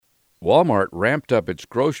Walmart ramped up its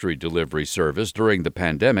grocery delivery service during the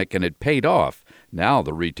pandemic, and it paid off. Now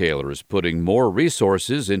the retailer is putting more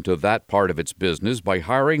resources into that part of its business by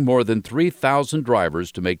hiring more than 3,000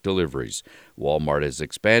 drivers to make deliveries. Walmart is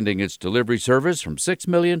expanding its delivery service from 6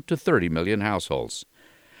 million to 30 million households.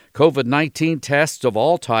 COVID-19 tests of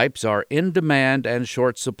all types are in demand and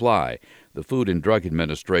short supply. The Food and Drug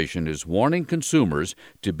Administration is warning consumers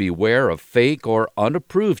to beware of fake or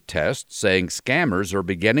unapproved tests, saying scammers are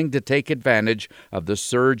beginning to take advantage of the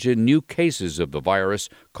surge in new cases of the virus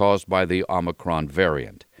caused by the Omicron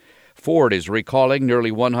variant. Ford is recalling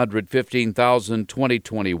nearly 115,000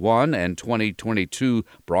 2021 and 2022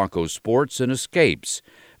 Bronco Sports and Escapes.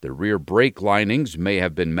 The rear brake linings may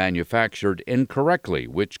have been manufactured incorrectly,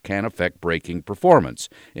 which can affect braking performance.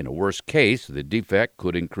 In a worst case, the defect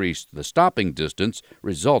could increase the stopping distance,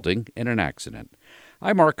 resulting in an accident.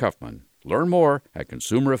 I'm Mark Huffman. Learn more at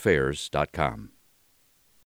ConsumerAffairs.com.